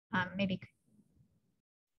Maybe,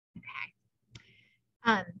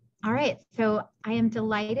 okay. All right, so I am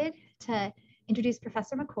delighted to introduce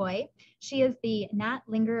Professor McCoy. She is the Nat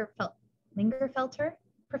Lingerfelter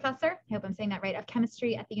Professor, I hope I'm saying that right, of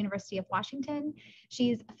chemistry at the University of Washington.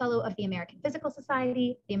 She's a fellow of the American Physical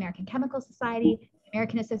Society, the American Chemical Society, the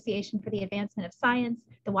American Association for the Advancement of Science,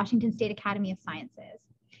 the Washington State Academy of Sciences.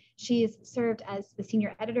 She's served as the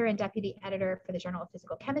senior editor and deputy editor for the Journal of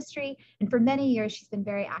Physical Chemistry, and for many years, she's been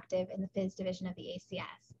very active in the Phys division of the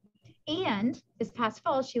ACS. And this past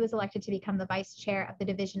fall, she was elected to become the vice chair of the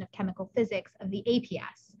Division of Chemical Physics of the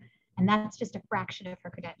APS. And that's just a fraction of her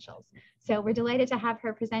credentials. So we're delighted to have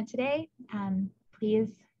her present today. Please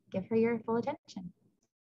give her your full attention.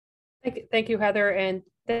 Thank you, Heather. And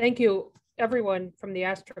thank you, everyone from the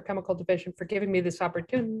Astrochemical Division for giving me this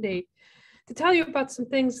opportunity to tell you about some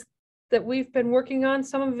things that we've been working on.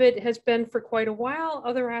 Some of it has been for quite a while.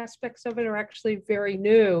 Other aspects of it are actually very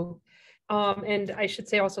new. And I should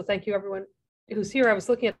say also thank you everyone who's here. I was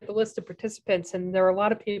looking at the list of participants and there are a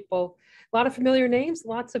lot of people, a lot of familiar names,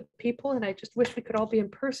 lots of people, and I just wish we could all be in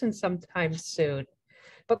person sometime soon.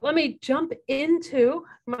 But let me jump into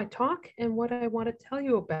my talk and what I want to tell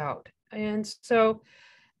you about. And so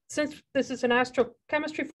since this is an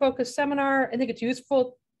astrochemistry focused seminar, I think it's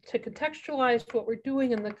useful to contextualize what we're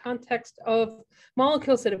doing in the context of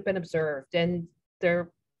molecules that have been observed. And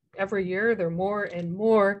they're every year, they're more and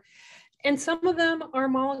more. And some of them are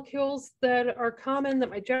molecules that are common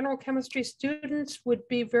that my general chemistry students would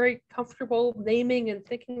be very comfortable naming and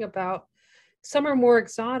thinking about. Some are more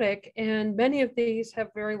exotic, and many of these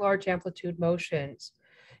have very large amplitude motions.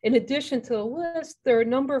 In addition to the list, there are a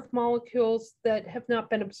number of molecules that have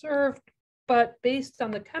not been observed, but based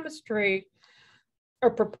on the chemistry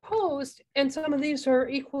are proposed, and some of these are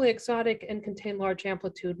equally exotic and contain large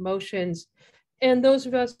amplitude motions. And those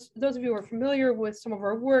of you who are familiar with some of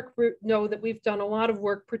our work know that we've done a lot of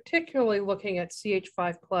work, particularly looking at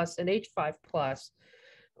CH5+ and H5+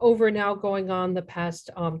 over now going on the past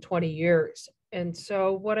 20 years. And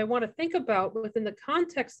so what I want to think about within the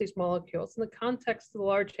context of these molecules, in the context of the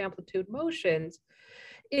large amplitude motions,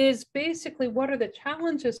 is basically what are the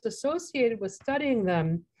challenges associated with studying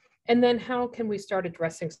them, and then how can we start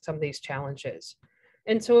addressing some of these challenges.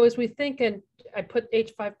 And so as we think, and I put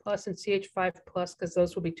H5+ and CH5+ because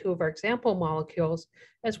those will be two of our example molecules.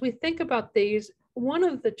 As we think about these, one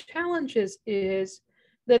of the challenges is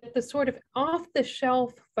that the sort of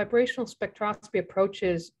off-the-shelf vibrational spectroscopy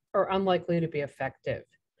approaches are unlikely to be effective.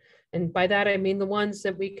 And by that, I mean the ones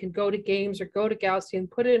that we can go to games or go to Gaussian,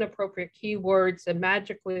 put in appropriate keywords, and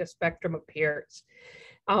magically a spectrum appears.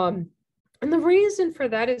 And the reason for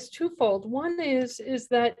that is twofold. One is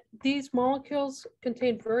that these molecules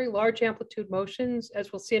contain very large amplitude motions,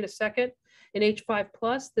 as we'll see in a second. In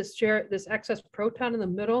H5+, this excess proton in the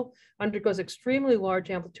middle undergoes extremely large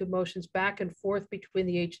amplitude motions back and forth between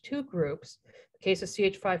the H2 groups. In the case of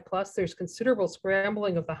CH5+, there's considerable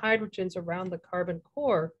scrambling of the hydrogens around the carbon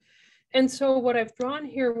core. And so what I've drawn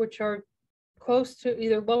here, which are close to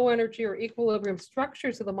either low energy or equilibrium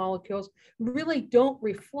structures of the molecules, really don't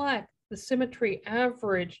reflect the symmetry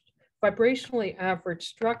averaged, vibrationally averaged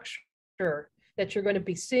structure that you're going to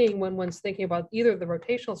be seeing when one's thinking about either the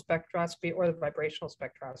rotational spectroscopy or the vibrational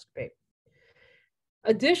spectroscopy.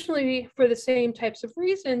 Additionally, for the same types of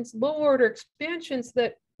reasons, low order expansions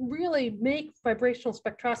that really make vibrational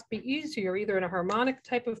spectroscopy easier, either in a harmonic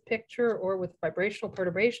type of picture or with vibrational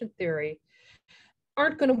perturbation theory,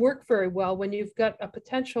 aren't going to work very well when you've got a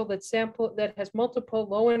potential that has multiple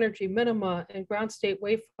low energy minima and ground state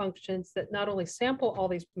wave functions that not only sample all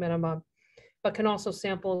these minima, but can also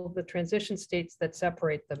sample the transition states that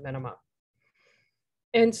separate the minima.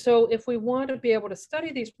 And so if we want to be able to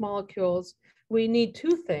study these molecules, we need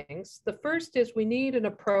two things. The first is we need an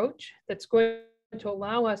approach that's going to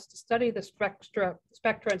allow us to study the spectra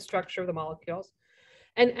and structure of the molecules.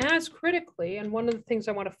 And as critically, and one of the things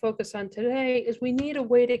I want to focus on today, is we need a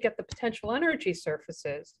way to get the potential energy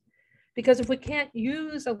surfaces. Because if we can't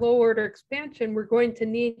use a low order expansion, we're going to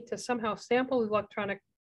need to somehow sample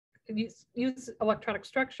use electronic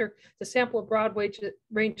structure to sample a broad range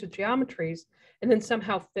of geometries and then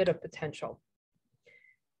somehow fit a potential.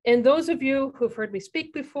 And those of you who've heard me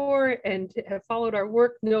speak before and have followed our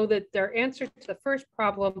work know that their answer to the first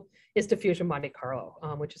problem is diffusion Monte Carlo,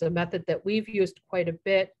 which is a method that we've used quite a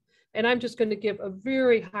bit. And I'm just going to give a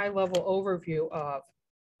very high level overview of.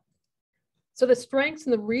 So the strengths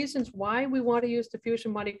and the reasons why we want to use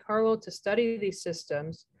diffusion Monte Carlo to study these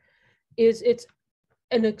systems is it's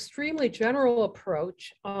an extremely general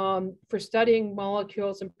approach for studying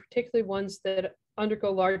molecules, and particularly ones that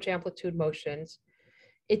undergo large amplitude motions.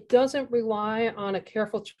 It doesn't rely on a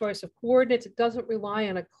careful choice of coordinates. It doesn't rely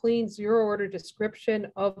on a clean zero order description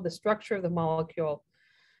of the structure of the molecule.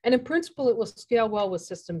 And in principle, it will scale well with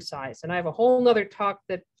system size. And I have a whole nother talk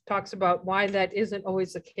that talks about why that isn't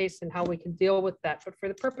always the case and how we can deal with that. But for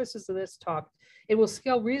the purposes of this talk, it will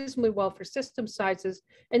scale reasonably well for system sizes.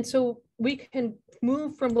 And so we can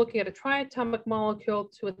move from looking at a triatomic molecule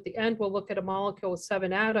to, at the end, we'll look at a molecule with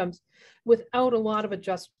 7 atoms without a lot of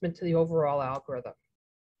adjustment to the overall algorithm.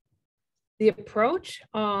 The approach,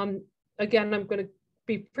 again, I'm going to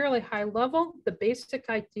be fairly high level. The basic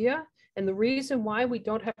idea and the reason why we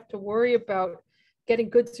don't have to worry about getting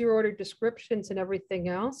good zero order descriptions and everything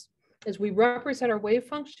else is we represent our wave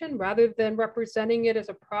function rather than representing it as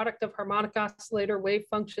a product of harmonic oscillator wave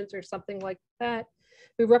functions or something like that.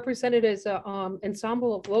 We represent it as an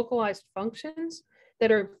ensemble of localized functions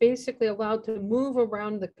that are basically allowed to move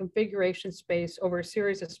around the configuration space over a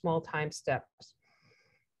series of small time steps.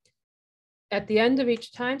 At the end of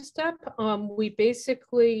each time step, we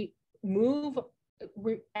basically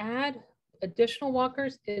add additional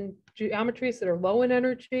walkers in geometries that are low in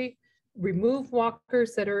energy, remove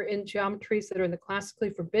walkers that are in geometries that are in the classically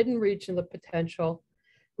forbidden region of potential.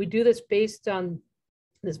 We do this based on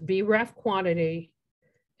this BREF quantity.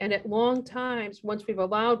 And at long times, once we've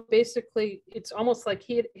allowed, basically, it's almost like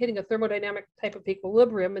hitting a thermodynamic type of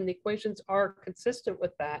equilibrium, and the equations are consistent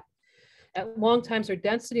with that. At long times, our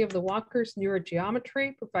density of the walkers near a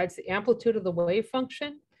geometry provides the amplitude of the wave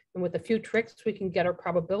function. And with a few tricks, we can get our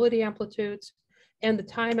probability amplitudes. And the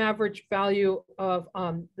time average value of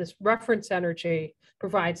this reference energy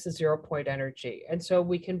provides the 0-point energy. And so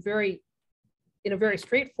we can in a very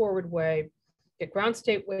straightforward way, get ground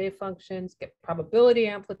state wave functions, get probability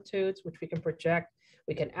amplitudes, which we can project.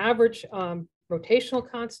 We can average rotational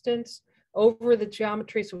constants over the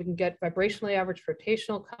geometry, so we can get vibrationally averaged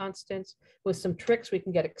rotational constants. With some tricks, we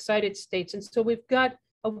can get excited states. And so we've got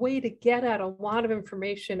a way to get at a lot of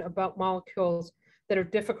information about molecules that are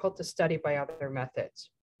difficult to study by other methods.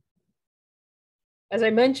 As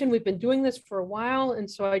I mentioned, we've been doing this for a while. And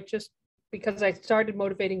so because I started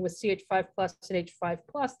motivating with CH5 plus and H5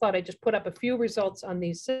 plus, thought I'd just put up a few results on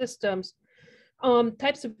these systems.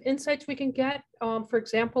 Types of insights we can get, for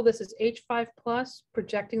example, this is H5 plus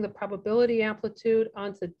projecting the probability amplitude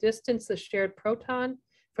onto the distance, the shared proton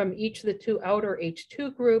from each of the 2 outer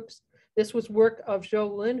H2 groups. This was work of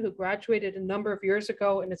Zhou Lin, who graduated a number of years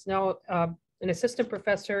ago and is now an assistant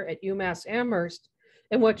professor at UMass Amherst.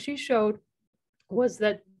 And what she showed was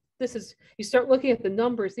that you start looking at the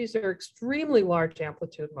numbers, these are extremely large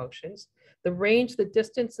amplitude motions. The range, the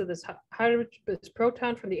distance of this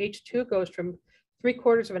proton from the H2 goes from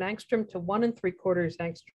 3/4 of an angstrom to 1 3/4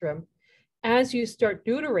 angstrom. As you start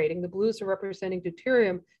deuterating, the blues are representing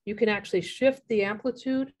deuterium, you can actually shift the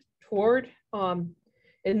amplitude toward,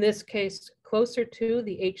 in this case, closer to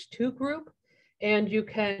the H2 group. And you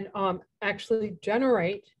can actually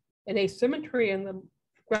generate an asymmetry in the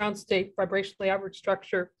ground state vibrationally average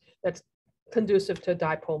structure that's conducive to a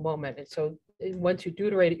dipole moment. And so once you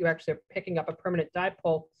deuterate it, you actually are picking up a permanent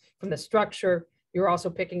dipole from the structure. You're also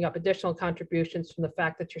picking up additional contributions from the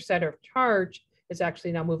fact that your center of charge is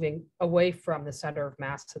actually now moving away from the center of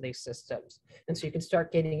mass of these systems. And so you can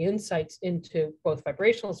start getting insights into both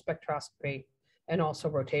vibrational spectroscopy and also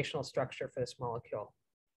rotational structure for this molecule.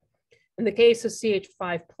 In the case of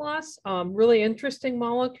CH5 plus, really interesting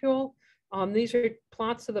molecule. These are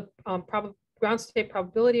plots of the ground state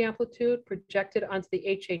probability amplitude projected onto the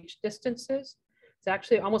HH distances. It's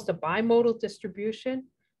actually almost a bimodal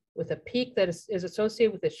distribution with a peak that is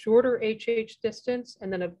associated with a shorter HH distance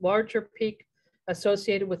and then a larger peak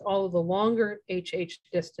associated with all of the longer HH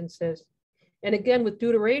distances. And again, with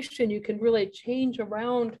deuteration, you can really change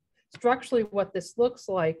around structurally what this looks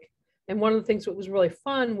like. And one of the things that was really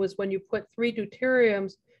fun was when you put 3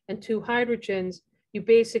 deuteriums and 2 hydrogens, you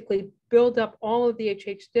basically build up all of the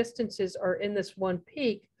HH distances are in this one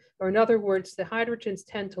peak, or in other words, the hydrogens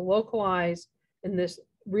tend to localize in this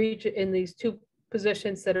region, in these 2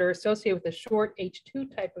 positions that are associated with a short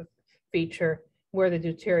H2 type of feature, where the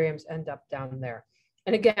deuteriums end up down there.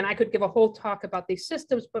 And again, I could give a whole talk about these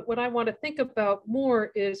systems, but what I want to think about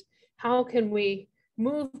more is how can we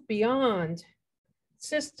move beyond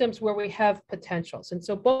systems where we have potentials. And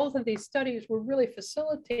so both of these studies were really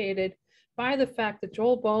facilitated by the fact that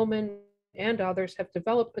Joel Bowman and others have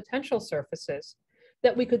developed potential surfaces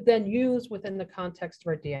that we could then use within the context of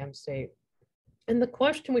our DMC. And the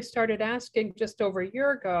question we started asking just over a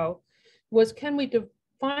year ago was, can we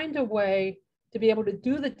find a way to be able to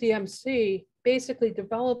do the DMC, basically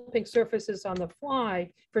developing surfaces on the fly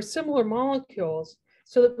for similar molecules,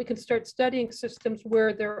 so that we can start studying systems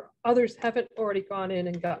where others haven't already gone in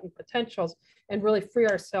and gotten potentials, and really free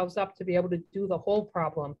ourselves up to be able to do the whole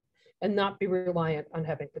problem and not be reliant on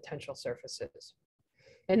having potential surfaces.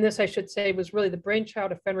 And this, I should say, was really the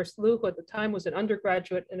brainchild of Fenris Liu, who at the time was an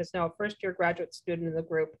undergraduate and is now a first-year graduate student in the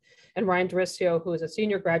group, and Ryan Dorisio, who is a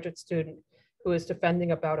senior graduate student who is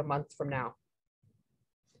defending about a month from now.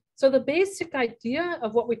 So the basic idea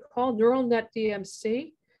of what we call neural net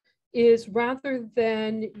DMC is, rather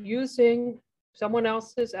than using someone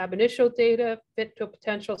else's ab initio data fit to a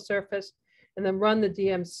potential surface and then run the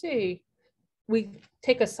DMC, we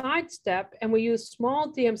take a sidestep and we use small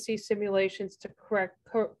DMC simulations to collect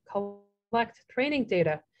training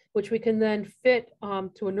data, which we can then fit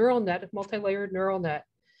to a neural net, a multi-layered neural net,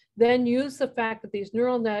 then use the fact that these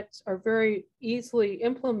neural nets are very easily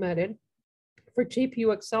implemented for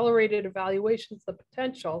GPU accelerated evaluations of the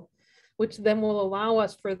potential, which then will allow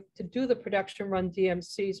us to do the production run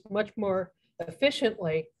DMCs much more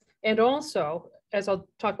efficiently. And also, as I'll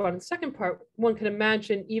talk about in the second part, one can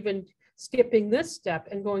imagine even skipping this step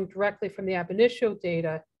and going directly from the ab initio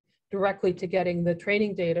data directly to getting the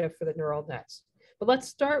training data for the neural nets. But let's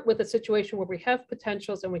start with a situation where we have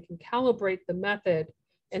potentials and we can calibrate the method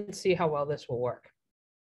and see how well this will work.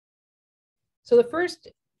 So the first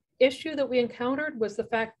issue that we encountered was the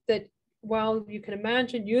fact that while you can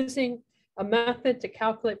imagine using a method to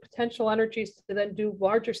calculate potential energies to then do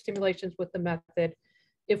larger simulations with the method,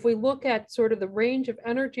 if we look at sort of the range of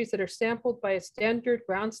energies that are sampled by a standard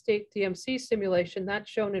ground state DMC simulation, that's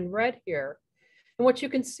shown in red here. And what you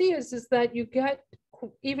can see is that you get,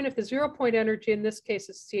 even if the 0-point energy in this case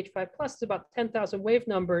is CH5 plus is about 10,000 wave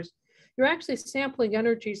numbers, you're actually sampling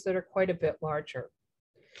energies that are quite a bit larger.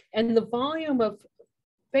 And the volume of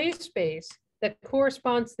phase space that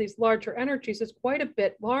corresponds to these larger energies is quite a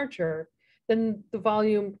bit larger than the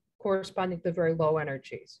volume corresponding to the very low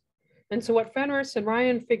energies. And so what Fenris and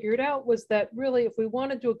Ryan figured out was that really, if we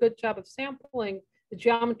want to do a good job of sampling the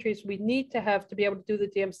geometries we need to have to be able to do the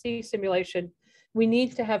DMC simulation, we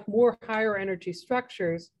need to have more higher energy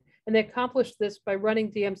structures. And they accomplished this by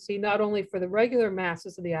running DMC not only for the regular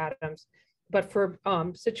masses of the atoms, but for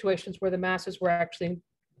situations where the masses were actually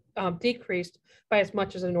decreased by as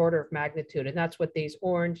much as an order of magnitude. And that's what these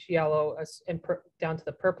orange, yellow, and down to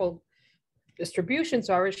the purple distributions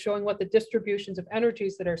are, is showing what the distributions of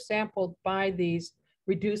energies that are sampled by these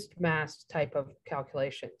reduced mass type of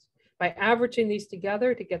calculations. By averaging these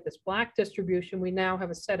together to get this black distribution, we now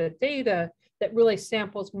have a set of data that really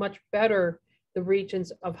samples much better the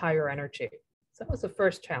regions of higher energy. So that was the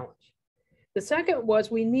first challenge. The second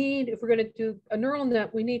was, we need, if we're going to do a neural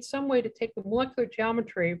net, we need some way to take the molecular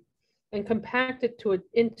geometry and compact it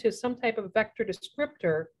into some type of vector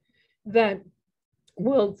descriptor that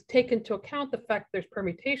will take into account the fact there's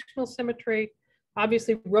permutational symmetry.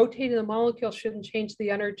 Obviously, rotating the molecule shouldn't change the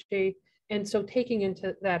energy, and so taking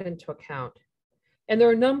that into account. And there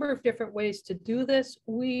are a number of different ways to do this.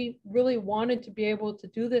 We really wanted to be able to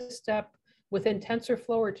do this step within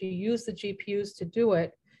TensorFlow or to use the GPUs to do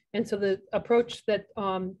it. And so the approach that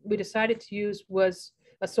we decided to use was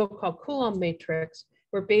a so-called Coulomb matrix,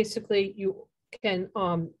 where basically you can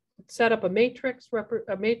set up a matrix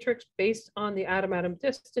based on the atom-atom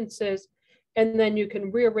distances, and then you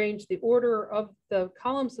can rearrange the order of the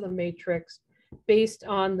columns of the matrix based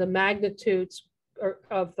on the magnitudes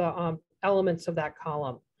of the elements of that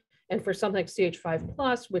column. And for something like CH5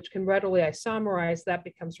 plus, which can readily isomerize, that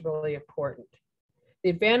becomes really important. The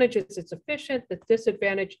advantage is it's efficient. The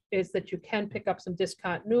disadvantage is that you can pick up some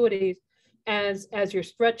discontinuities as you're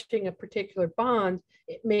stretching a particular bond.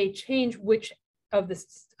 It may change which of the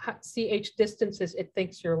CH distances it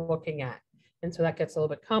thinks you're looking at. And so that gets a little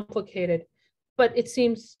bit complicated, but it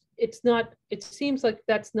seems like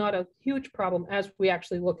that's not a huge problem as we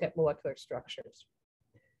actually look at molecular structures.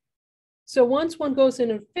 So once one goes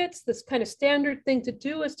in and fits, this kind of standard thing to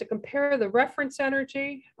do is to compare the reference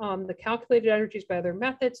energy, the calculated energies by other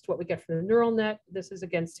methods, to what we get from the neural net. This is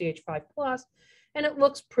again CH5 plus, and it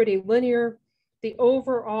looks pretty linear. The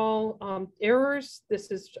overall errors,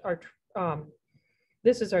 this is our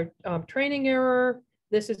training error.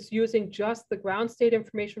 This is using just the ground state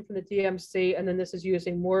information from the DMC, and then this is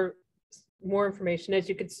using more information, as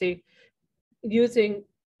you can see,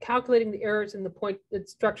 calculating the errors in the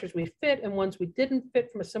structures we fit and ones we didn't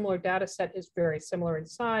fit from a similar data set is very similar in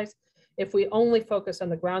size. If we only focus on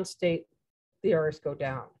the ground state, the errors go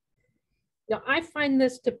down. Now, I find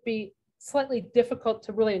this to be slightly difficult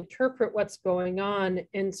to really interpret what's going on.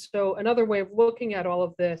 And so another way of looking at all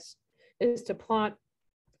of this is to plot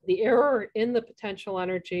the error in the potential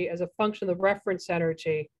energy as a function of the reference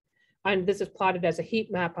energy. And this is plotted as a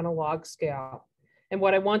heat map on a log scale. And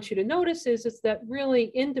what I want you to notice is that really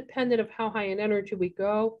independent of how high in energy we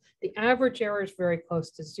go, the average error is very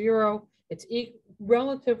close to zero. It's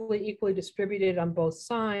relatively equally distributed on both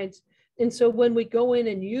sides. And so when we go in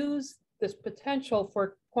and use this potential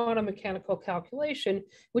for quantum mechanical calculation,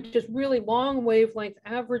 which is really long wavelength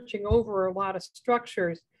averaging over a lot of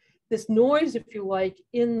structures, this noise, if you like,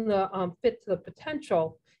 in the fit to the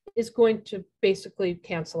potential is going to basically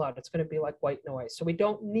cancel out. It's going to be like white noise. So we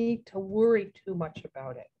don't need to worry too much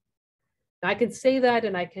about it. I can say that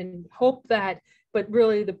and I can hope that, but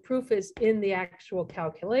really the proof is in the actual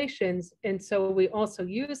calculations. And so we also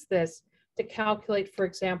use this to calculate, for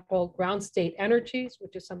example, ground state energies,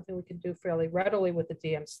 which is something we can do fairly readily with the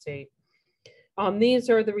DMC. These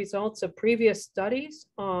are the results of previous studies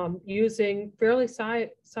using fairly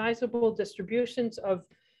sizable distributions of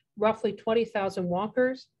roughly 20,000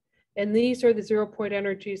 walkers. And these are the 0-point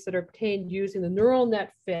energies that are obtained using the neural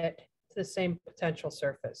net fit to the same potential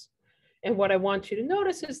surface. And what I want you to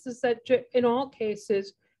notice is that in all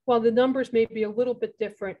cases, while the numbers may be a little bit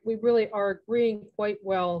different, we really are agreeing quite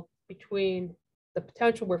well between the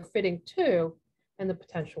potential we're fitting to and the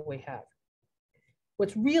potential we have.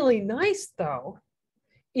 What's really nice, though,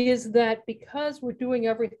 is that because we're doing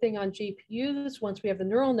everything on GPUs, once we have the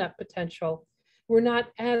neural net potential, we're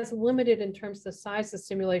not as limited in terms of the size of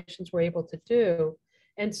simulations we're able to do.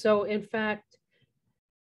 And so, in fact,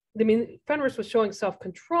 I mean, Fenris was showing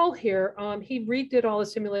self-control here. He redid all the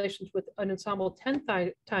simulations with an ensemble 10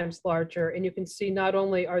 times larger, and you can see not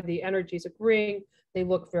only are the energies agreeing, they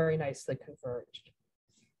look very nicely converged.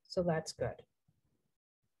 So that's good.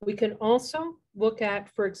 We can also look at,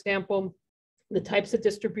 for example, the types of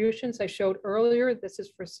distributions I showed earlier. This is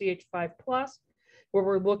for CH5+, where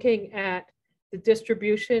we're looking at the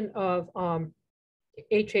distribution of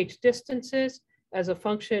HH distances as a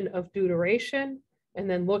function of deuteration, and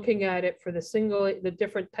then looking at it for the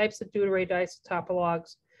different types of deuterated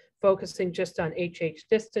isotopologues, focusing just on HH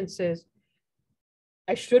distances.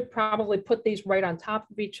 I should probably put these right on top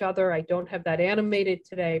of each other. I don't have that animated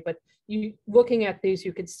today, but looking at these,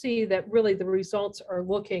 you can see that really the results are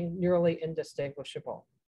looking nearly indistinguishable.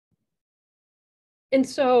 And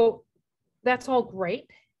so that's all great.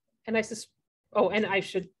 And I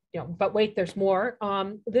should, but wait, there's more.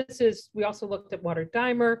 We also looked at water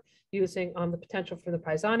dimer using the potential for the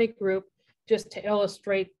Pisani group, just to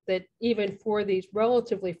illustrate that even for these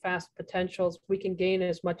relatively fast potentials, we can gain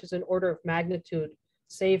as much as an order of magnitude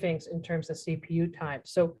savings in terms of CPU time.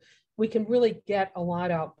 So we can really get a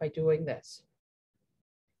lot out by doing this.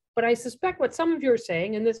 But I suspect what some of you are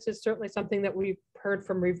saying, and this is certainly something that we've heard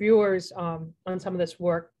from reviewers on some of this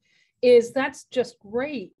work, is that's just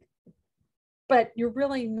great, but you're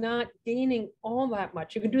really not gaining all that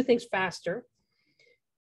much. You can do things faster,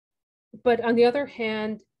 but on the other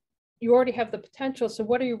hand, you already have the potential. So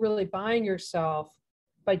what are you really buying yourself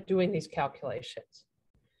by doing these calculations?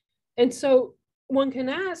 And so one can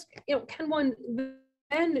ask, can one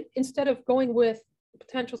then, instead of going with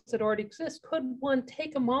potentials that already exist, could one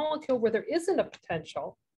take a molecule where there isn't a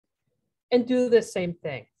potential and do the same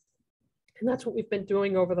thing? And that's what we've been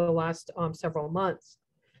doing over the last several months.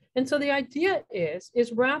 And so the idea is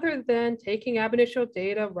rather than taking ab initio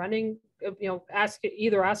data, running, ask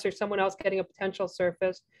either us or someone else getting a potential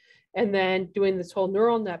surface, and then doing this whole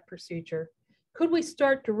neural net procedure, could we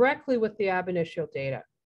start directly with the ab initio data?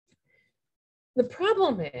 The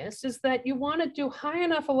problem is that you want to do high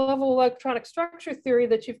enough a level of electronic structure theory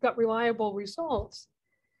that you've got reliable results.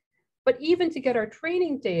 But even to get our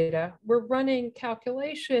training data, we're running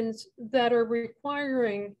calculations that are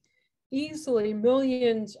requiring easily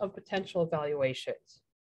millions of potential evaluations.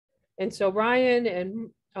 And so Ryan and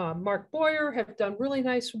Mark Boyer have done really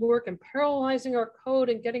nice work in parallelizing our code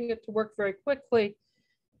and getting it to work very quickly,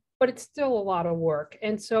 but it's still a lot of work.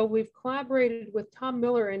 And so we've collaborated with Tom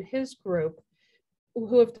Miller and his group,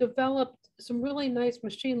 who have developed some really nice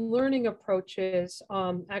machine learning approaches,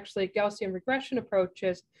 actually Gaussian regression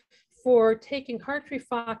approaches, for taking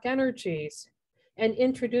Hartree-Fock energies and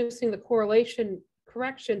introducing the correlation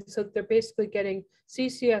correction so that they're basically getting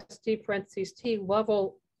CCSD parentheses T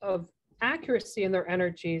level of accuracy in their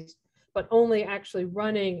energies, but only actually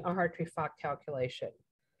running a Hartree-Fock calculation.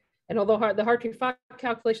 And although the Hartree-Fock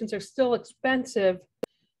calculations are still expensive,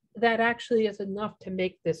 that actually is enough to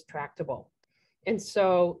make this tractable. And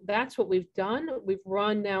so that's what we've done. We've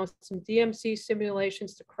run now some DMC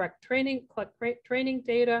simulations to collect training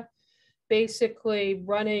data, basically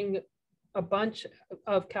running a bunch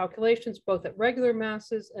of calculations, both at regular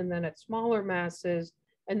masses and then at smaller masses,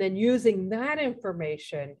 and then using that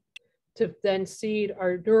information to then seed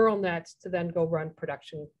our neural nets to then go run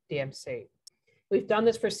production DMC. We've done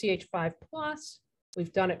this for CH5+.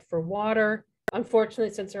 We've done it for water.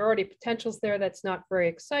 Unfortunately, since there are already potentials there, that's not very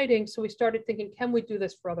exciting. So we started thinking, can we do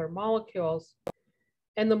this for other molecules?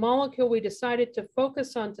 And the molecule we decided to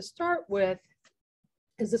focus on to start with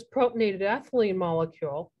is this protonated ethylene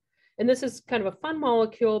molecule. And this is kind of a fun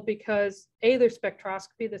molecule because there's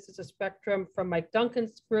spectroscopy. This is a spectrum from Mike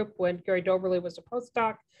Duncan's group when Gary Doberly was a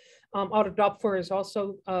postdoc. Otto Doepfer has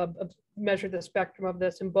also measured the spectrum of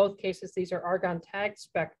this. In both cases, these are argon tagged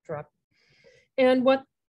spectra. And what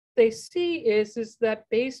they see is that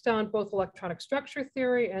based on both electronic structure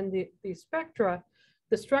theory and the spectra,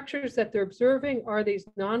 the structures that they're observing are these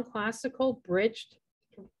non-classical bridged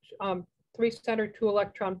 3-center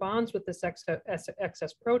 2-electron bonds with this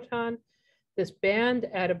excess proton. This band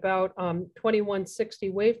at about 2160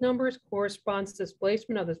 wave numbers corresponds to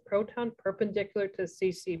displacement of this proton perpendicular to the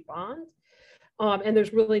CC bond. And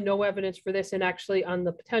there's really no evidence for this. And actually on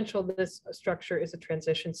the potential, this structure is a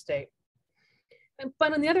transition state.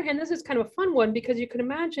 But on the other hand, this is kind of a fun one because you can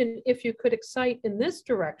imagine if you could excite in this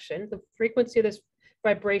direction, the frequency of this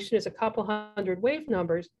vibration is a couple hundred wave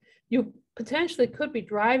numbers, you potentially could be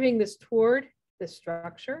driving this toward this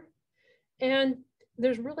structure. And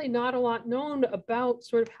there's really not a lot known about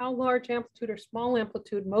sort of how large amplitude or small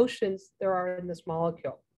amplitude motions there are in this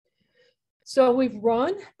molecule. So we've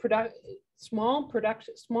run small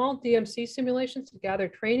DMC simulations to gather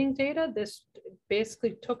training data. This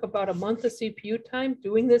basically took about a month of CPU time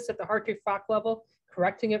doing this at the Hartree-Fock level,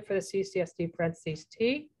 correcting it for the CCSD parentheses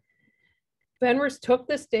T. Fenris took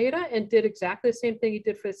this data and did exactly the same thing he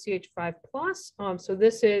did for the CH5+. So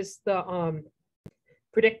this is the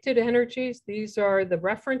predicted energies. These are the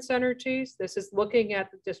reference energies. This is looking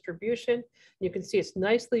at the distribution. You can see it's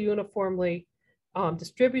nicely uniformly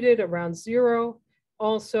distributed around 0.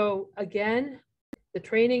 Also, again, the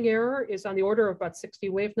training error is on the order of about 60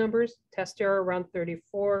 wave numbers, test error around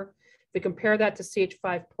 34. If we compare that to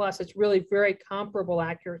CH5+, it's really very comparable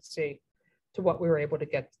accuracy to what we were able to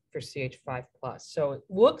get for CH5+. So it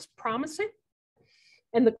looks promising.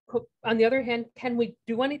 And on the other hand, can we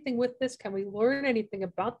do anything with this? Can we learn anything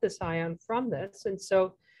about this ion from this? And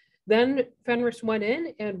so then Fenris went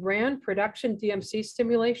in and ran production DMC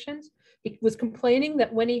simulations. He was complaining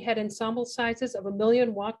that when he had ensemble sizes of 1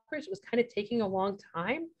 million walkers, it was kind of taking a long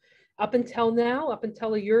time. Up until now, up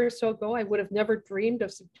until a year or so ago, I would have never dreamed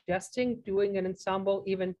of suggesting doing an ensemble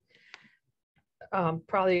even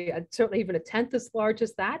probably certainly even a tenth as large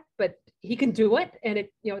as that, but he can do it. And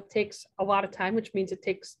it takes a lot of time, which means it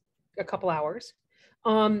takes a couple hours.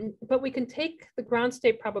 But we can take the ground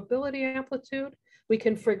state probability amplitude. We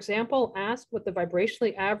can, for example, ask what the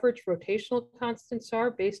vibrationally average rotational constants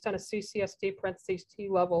are based on a CCSD parentheses T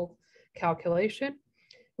level calculation.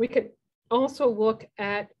 We can also look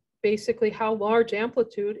at basically how large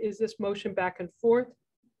amplitude is this motion back and forth.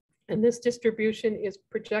 And this distribution is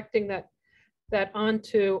projecting that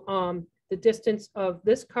onto the distance of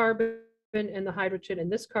this carbon and the hydrogen and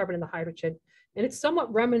this carbon and the hydrogen. And it's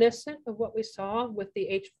somewhat reminiscent of what we saw with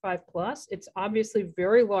the H5+. It's obviously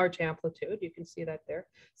very large amplitude. You can see that there,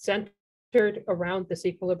 centered around this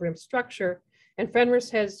equilibrium structure. And Fenris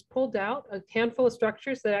has pulled out a handful of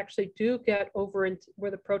structures that actually do get over into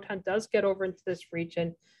where the proton does get over into this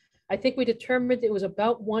region. I think we determined it was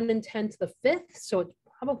about 1 in 10 to the 5th. So it's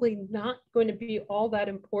probably not going to be all that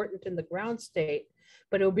important in the ground state,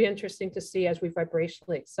 but it'll be interesting to see as we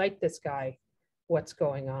vibrationally excite this guy, what's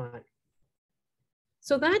going on.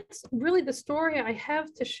 So that's really the story I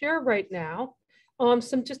have to share right now.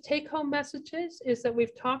 Some just take-home messages is that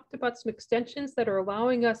we've talked about some extensions that are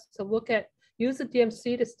allowing us to use the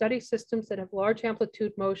DMC to study systems that have large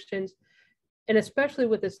amplitude motions. And especially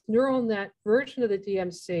with this neural net version of the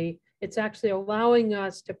DMC, it's actually allowing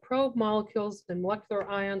us to probe molecules and molecular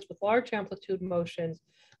ions with large amplitude motions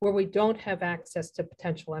where we don't have access to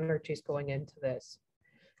potential energies going into this.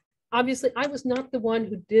 Obviously, I was not the one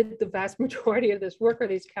who did the vast majority of this work or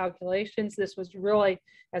these calculations. This was really,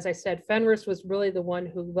 as I said, Fenris was really the one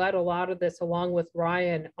who led a lot of this along with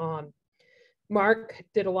Ryan. Mark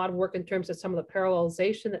did a lot of work in terms of some of the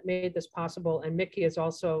parallelization that made this possible. And Mickey is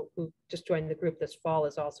also, who just joined the group this fall,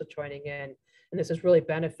 is also joining in. And this has really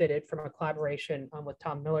benefited from a collaboration with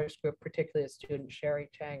Tom Miller's group, particularly a student, Sherry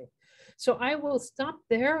Chang. So I will stop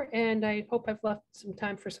there, and I hope I've left some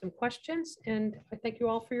time for some questions. And I thank you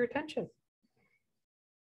all for your attention.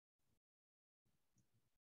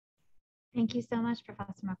 Thank you so much,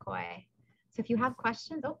 Professor McCoy. So if you have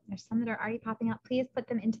questions, there's some that are already popping up, please put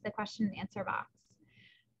them into the question and answer box.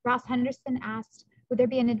 Ross Henderson asked, would there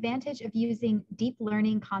be an advantage of using deep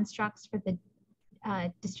learning constructs for the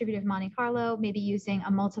distributive Monte Carlo, maybe using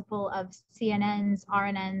a multiple of CNNs,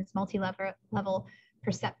 RNNs, multi-level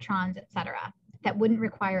perceptrons, etc.? that wouldn't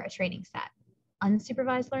require a training set?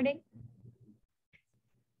 Unsupervised learning?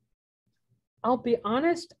 I'll be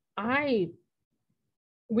honest,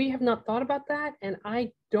 we have not thought about that, and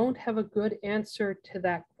I don't have a good answer to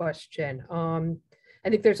that question. I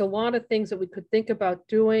think there's a lot of things that we could think about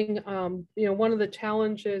doing. One of the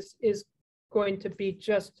challenges is going to be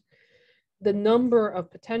just the number of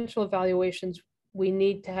potential evaluations we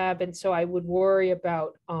need to have, and so I would worry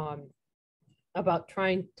about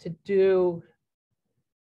trying to do.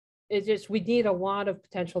 It's just we need a lot of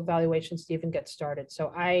potential evaluations to even get started.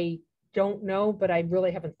 So I don't know, but I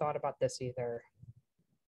really haven't thought about this either.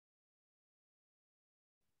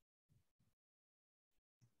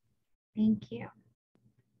 Thank you.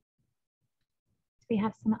 Do we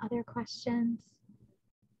have some other questions?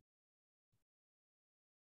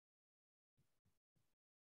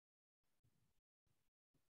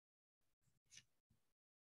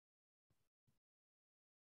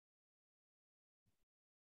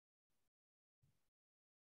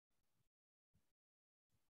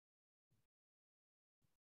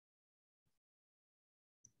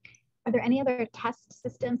 Are there any other test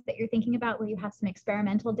systems that you're thinking about where you have some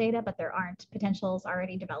experimental data, but there aren't potentials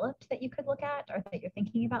already developed that you could look at or that you're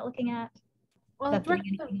thinking about looking at? Well, the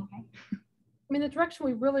direction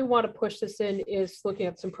we really want to push this in is looking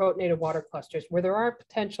at some protonated water clusters where there are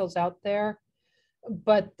potentials out there,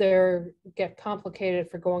 but they get complicated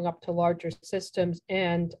for going up to larger systems.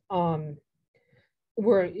 And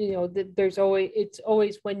it's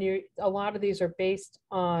always when a lot of these are based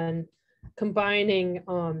on combining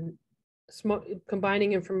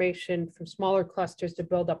information from smaller clusters to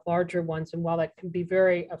build up larger ones. And while that can be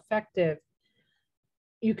very effective,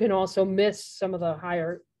 you can also miss some of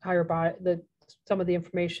the some of the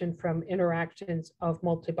information from interactions of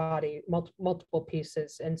multiple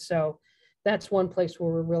pieces. And so that's one place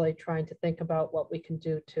where we're really trying to think about what we can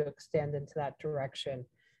do to extend into that direction.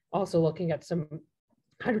 Also looking at some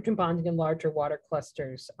hydrogen bonding in larger water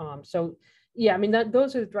clusters. Yeah, I mean,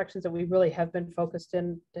 those are the directions that we really have been focused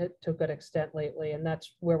in to a good extent lately, and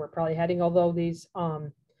that's where we're probably heading, although these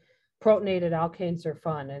protonated alkanes are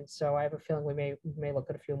fun, and so I have a feeling we may look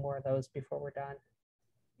at a few more of those before we're done.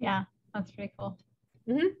 Yeah, that's pretty cool.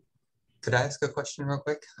 Mm-hmm. Could I ask a question real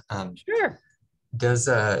quick? Sure. Does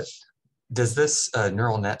this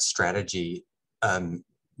neural net strategy,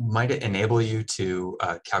 might it enable you to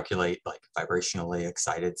calculate like vibrationally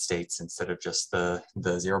excited states instead of just the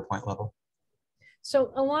 0 point level?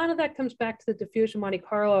 So a lot of that comes back to the diffusion Monte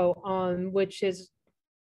Carlo, which is,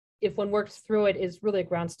 if one works through it, is really a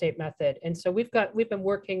ground state method. And so we've been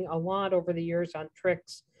working a lot over the years on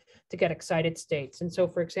tricks to get excited states. And so,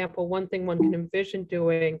 for example, one thing one can envision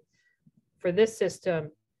doing for this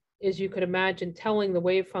system is you could imagine telling the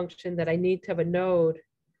wave function that I need to have a node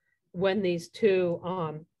when these two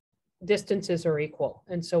distances are equal.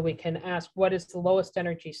 And so we can ask, what is the lowest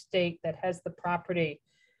energy state that has the property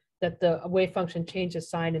that the wave function changes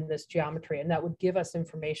sign in this geometry, and that would give us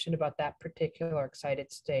information about that particular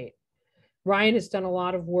excited state. Ryan has done a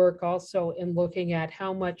lot of work also in looking at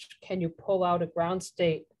how much can you pull out a ground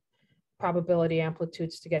state probability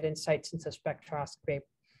amplitudes to get insights into spectroscopy.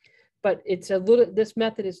 But this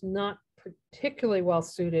method is not particularly well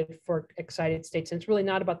suited for excited states. And it's really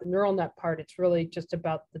not about the neural net part. It's really just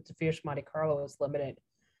about the diffusion Monte Carlo is limited.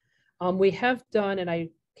 We have done, and I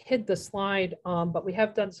hid the slide, but we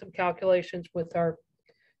have done some calculations with our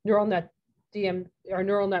neural net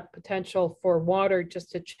potential for water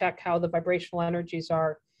just to check how the vibrational energies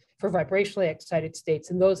are for vibrationally excited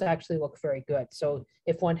states, and those actually look very good. So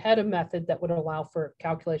if one had a method that would allow for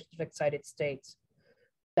calculations of excited states,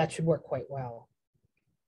 that should work quite well.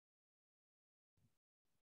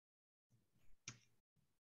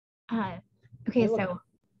 Okay, so,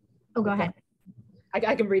 oh, go ahead.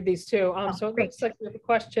 I can read these too. So it looks like we have a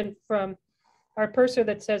question from our purser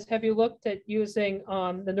that says, have you looked at using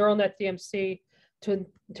the neural net DMC to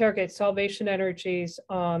interrogate solvation energies,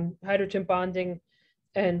 hydrogen bonding,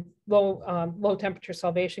 and low temperature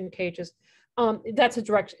solvation cages? That's a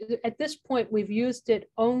direction. At this point, we've used it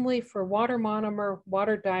only for water monomer,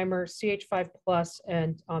 water dimer, CH5+,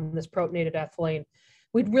 and this protonated ethylene.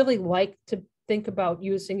 We'd really like to think about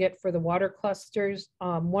using it for the water clusters.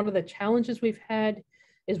 One of the challenges we've had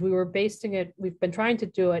is we've been trying to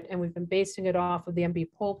do it, and we've been basing it off of the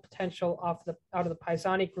MB pole potential out of the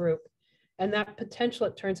Pisani group. And that potential,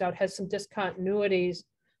 it turns out, has some discontinuities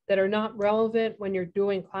that are not relevant when you're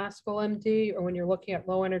doing classical MD or when you're looking at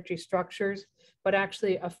low energy structures, but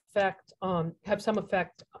actually have some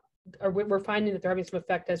effect, or we're finding that they're having some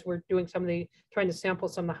effect as we're doing trying to sample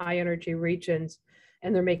some of the high energy regions,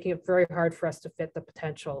 and they're making it very hard for us to fit the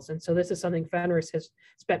potentials. And so this is something Fenris has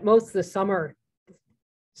spent most of the summer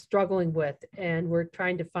struggling with, and we're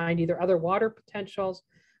trying to find either other water potentials,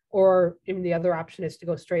 or even the other option is to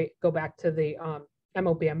go back to the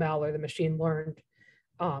MOBML, or the machine learned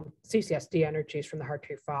CCSD energies from the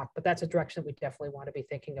Hartree-Fock, but that's a direction that we definitely want to be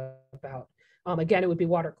thinking about. Again, it would be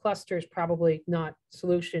water clusters, probably not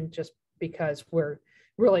solution, just because we're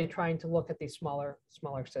really trying to look at these smaller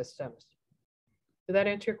systems. Did that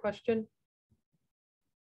answer your question?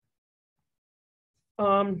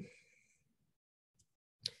 The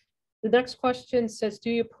next question says,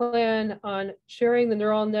 do you plan on sharing the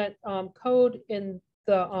neural net code in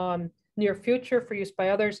the near future for use by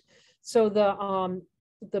others? So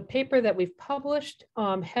the paper that we've published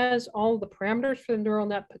has all the parameters for the neural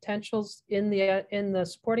net potentials in the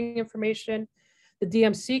supporting information. The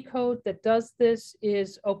DMC code that does this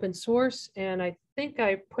is open source, and I think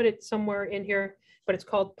I put it somewhere in here, but it's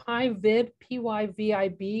called PyVib,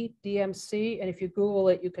 PYVIB DMC, and if you Google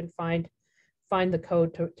it, you can find the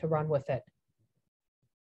code to run with it.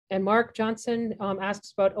 And Mark Johnson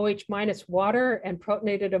asks about OH- water and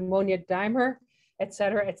protonated ammonia dimer, et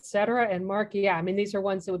cetera, et cetera. And Mark, yeah, I mean, these are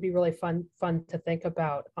ones that would be really fun to think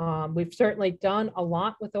about. We've certainly done a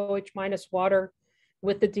lot with OH- water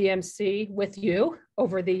with the DMC with you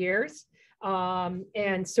over the years.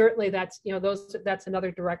 And certainly that's, that's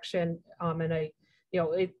another direction. And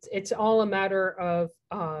it's all a matter of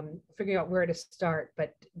figuring out where to start.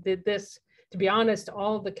 But this, to be honest,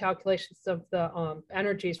 all of the calculations of the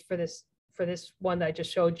energies for this one that I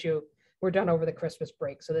just showed you were done over the Christmas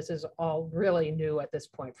break. So this is all really new at this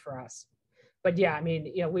point for us. But yeah, I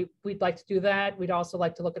mean, we'd like to do that. We'd also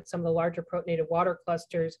like to look at some of the larger protonated water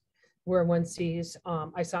clusters where one sees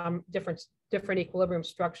some different equilibrium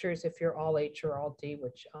structures if you're all H or all D,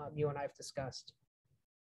 which you and I have discussed.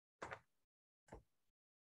 I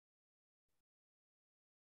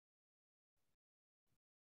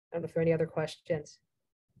don't know if there are any other questions.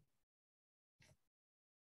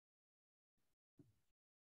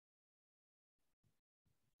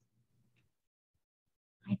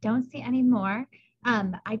 I don't see any more.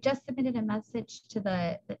 I just submitted a message to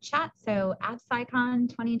the chat. So AbSciCon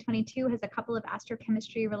 2022 has a couple of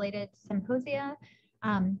astrochemistry related symposia.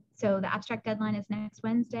 So the abstract deadline is next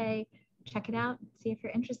Wednesday. Check it out, see if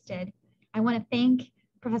you're interested. I want to thank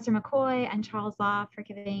Professor McCoy and Charles Law for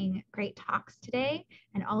giving great talks today,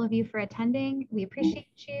 and all of you for attending. We appreciate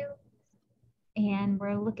you, and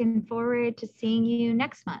we're looking forward to seeing you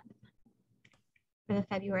next month for the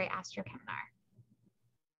February AstroCheminar.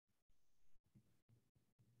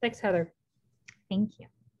 Thanks, Heather. Thank you.